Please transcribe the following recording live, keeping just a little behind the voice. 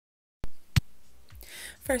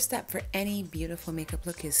First step for any beautiful makeup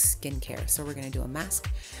look is skincare. So we're going to do a mask,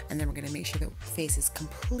 and then we're going to make sure the face is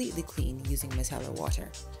completely clean using micellar water.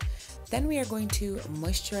 Then we are going to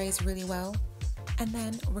moisturize really well, and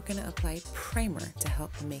then we're going to apply primer to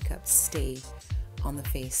help the makeup stay on the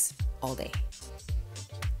face all day.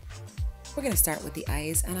 We're going to start with the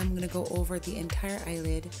eyes, and I'm going to go over the entire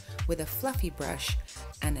eyelid with a fluffy brush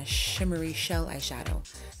and a shimmery shell eyeshadow,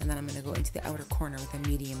 and then I'm going to go into the outer corner with a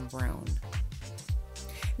medium brown.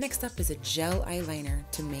 Next up is a gel eyeliner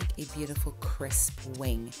to make a beautiful crisp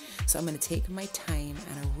wing. So I'm going to take my time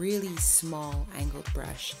and a really small angled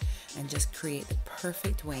brush and just create the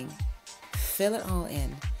perfect wing, fill it all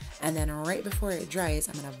in, and then right before it dries,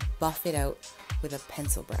 I'm going to buff it out with a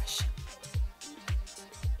pencil brush.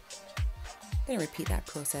 I'm going to repeat that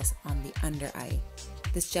process on the under eye.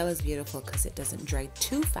 This gel is beautiful because it doesn't dry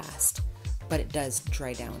too fast, but it does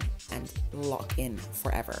dry down and lock in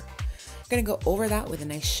forever. I'm going to go over that with a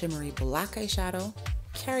nice shimmery black eyeshadow,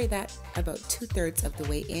 carry that about 2/3 of the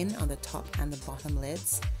way in on the top and the bottom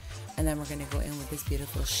lids, and then we're going to go in with this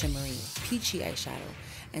beautiful shimmery peachy eyeshadow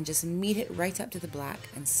and just meet it right up to the black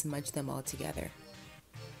and smudge them all together.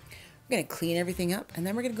 We're going to clean everything up, and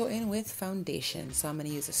then we're going to go in with foundation. So I'm going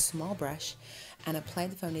to use a small brush and apply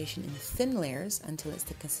the foundation in thin layers until it's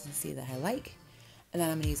the consistency that I like, and then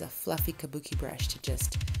I'm going to use a fluffy kabuki brush to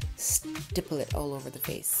just stipple it all over the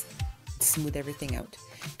face, smooth everything out.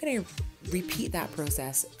 I'm going to repeat that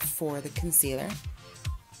process for the concealer.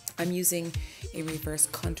 I'm using a reverse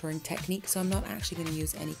contouring technique, so I'm not actually going to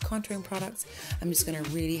use any contouring products. I'm just going to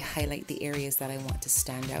really highlight the areas that I want to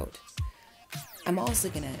stand out. I'm also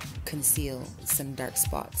going to conceal some dark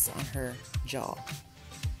spots on her jaw.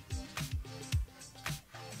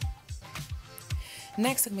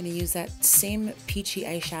 Next, I'm going to use that same peachy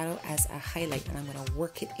eyeshadow as a highlight, and I'm going to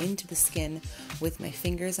work it into the skin with my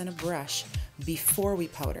fingers and a brush before we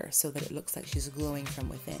powder so that it looks like she's glowing from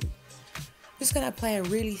within. I'm just going to apply a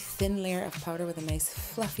really thin layer of powder with a nice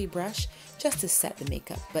fluffy brush just to set the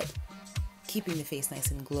makeup, but keeping the face nice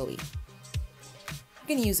and glowy. I'm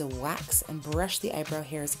going to use a wax and brush the eyebrow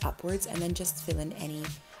hairs upwards, and then just fill in any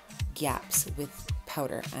gaps with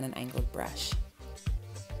powder and an angled brush.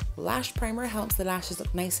 Lash primer helps the lashes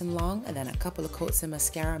look nice and long, and then a couple of coats of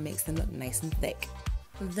mascara makes them look nice and thick.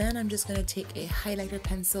 Then I'm just going to take a highlighter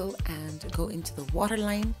pencil and go into the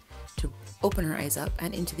waterline to open her eyes up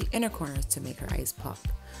and into the inner corners to make her eyes pop.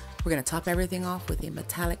 We're going to top everything off with a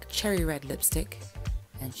metallic cherry red lipstick,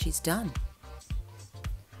 and she's done.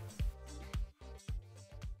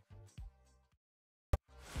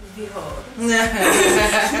 Behold.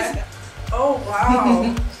 Oh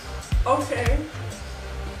wow. Okay.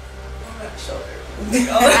 On that shoulder.